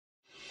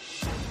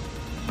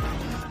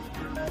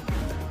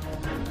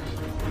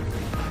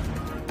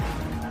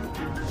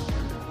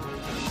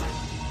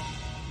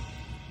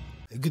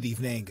Good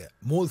evening.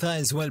 Malta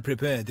is well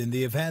prepared in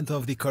the event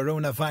of the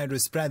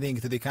coronavirus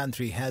spreading to the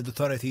country, health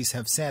authorities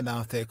have said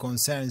after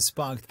concerns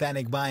sparked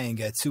panic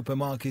buying at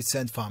supermarkets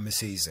and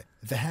pharmacies.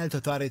 The health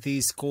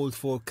authorities called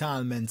for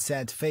calm and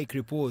said fake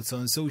reports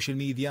on social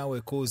media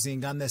were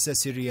causing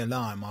unnecessary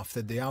alarm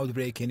after the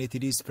outbreak in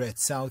Italy spread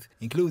south,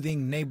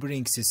 including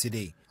neighboring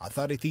Sicily.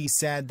 Authorities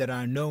said there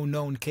are no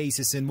known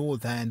cases in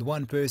Malta, and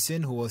one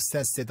person who was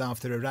tested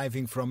after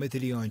arriving from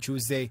Italy on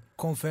Tuesday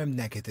confirmed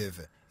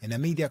negative. In a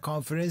media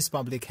conference,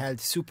 Public Health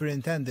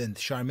Superintendent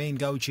Charmaine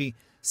Gauci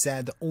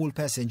said all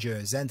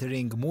passengers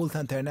entering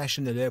Malta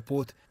International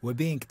Airport were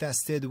being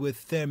tested with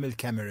thermal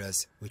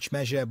cameras, which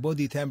measure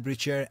body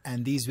temperature,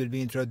 and these will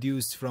be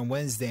introduced from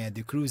Wednesday at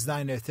the cruise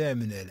liner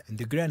terminal in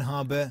the Grand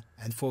Harbour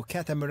and for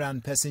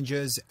catamaran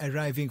passengers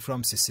arriving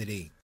from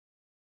Sicily.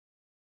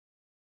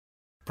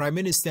 Prime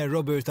Minister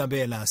Robert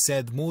Abela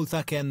said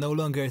Malta can no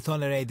longer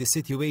tolerate the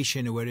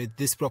situation where it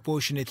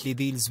disproportionately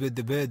deals with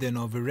the burden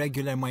of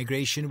irregular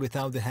migration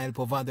without the help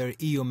of other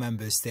EU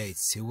member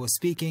states. He was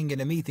speaking in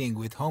a meeting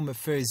with Home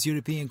Affairs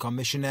European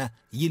Commissioner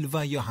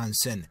Ylva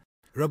Johansson.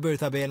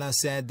 Robert Abela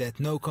said that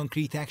no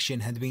concrete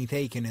action had been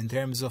taken in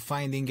terms of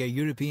finding a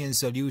European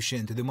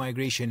solution to the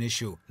migration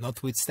issue,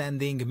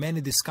 notwithstanding many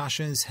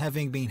discussions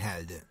having been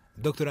held.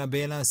 Dr.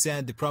 Abela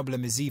said the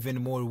problem is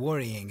even more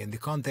worrying in the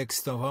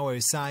context of our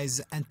size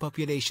and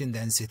population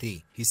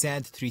density. He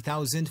said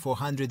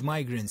 3,400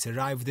 migrants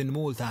arrived in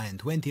Malta in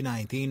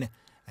 2019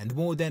 and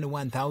more than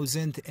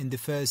 1,000 in the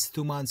first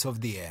 2 months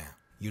of the year.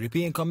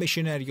 European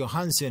Commissioner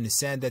Johansson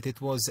said that it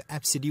was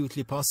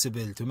absolutely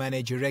possible to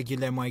manage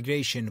irregular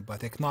migration,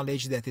 but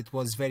acknowledged that it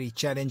was very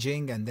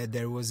challenging and that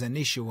there was an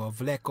issue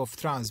of lack of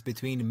trust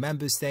between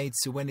member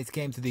states when it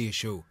came to the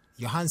issue.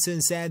 Johansson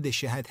said that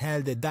she had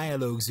held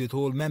dialogues with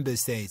all member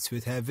states,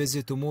 with her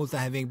visit to Malta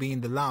having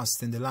been the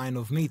last in the line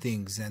of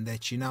meetings, and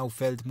that she now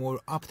felt more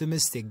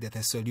optimistic that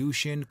a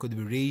solution could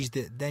be reached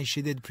than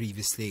she did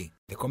previously.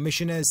 The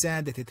Commissioner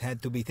said that it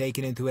had to be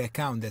taken into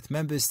account that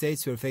member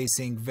states were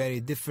facing very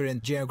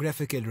different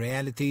geographical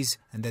realities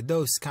and that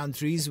those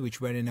countries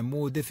which were in a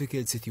more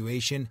difficult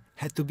situation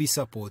had to be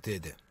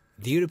supported.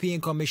 The European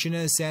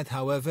Commissioner said,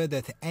 however,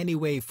 that any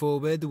way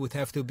forward would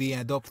have to be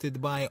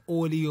adopted by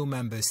all EU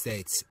member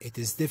states. It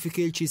is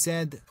difficult, she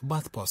said,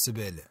 but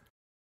possible.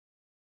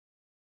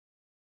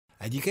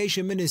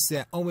 Education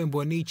Minister Owen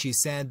Bonnici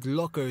said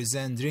lockers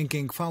and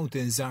drinking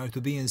fountains are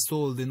to be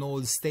installed in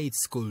all state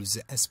schools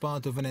as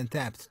part of an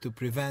attempt to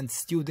prevent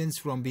students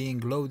from being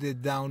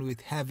loaded down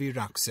with heavy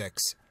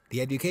rucksacks. The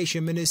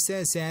Education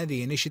Minister said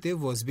the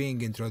initiative was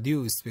being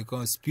introduced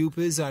because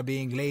pupils are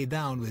being laid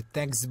down with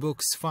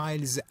textbooks,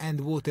 files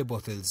and water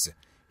bottles.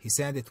 He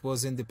said it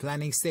was in the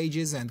planning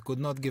stages and could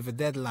not give a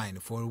deadline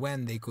for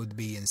when they could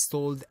be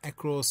installed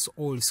across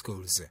all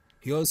schools.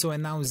 He also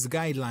announced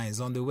guidelines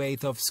on the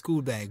weight of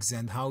school bags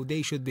and how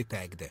they should be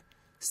packed.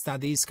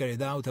 Studies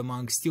carried out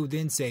among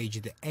students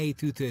aged 8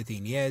 to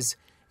 13 years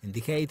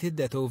indicated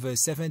that over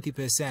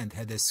 70%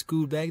 had a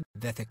school bag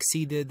that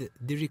exceeded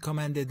the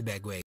recommended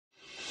bag weight.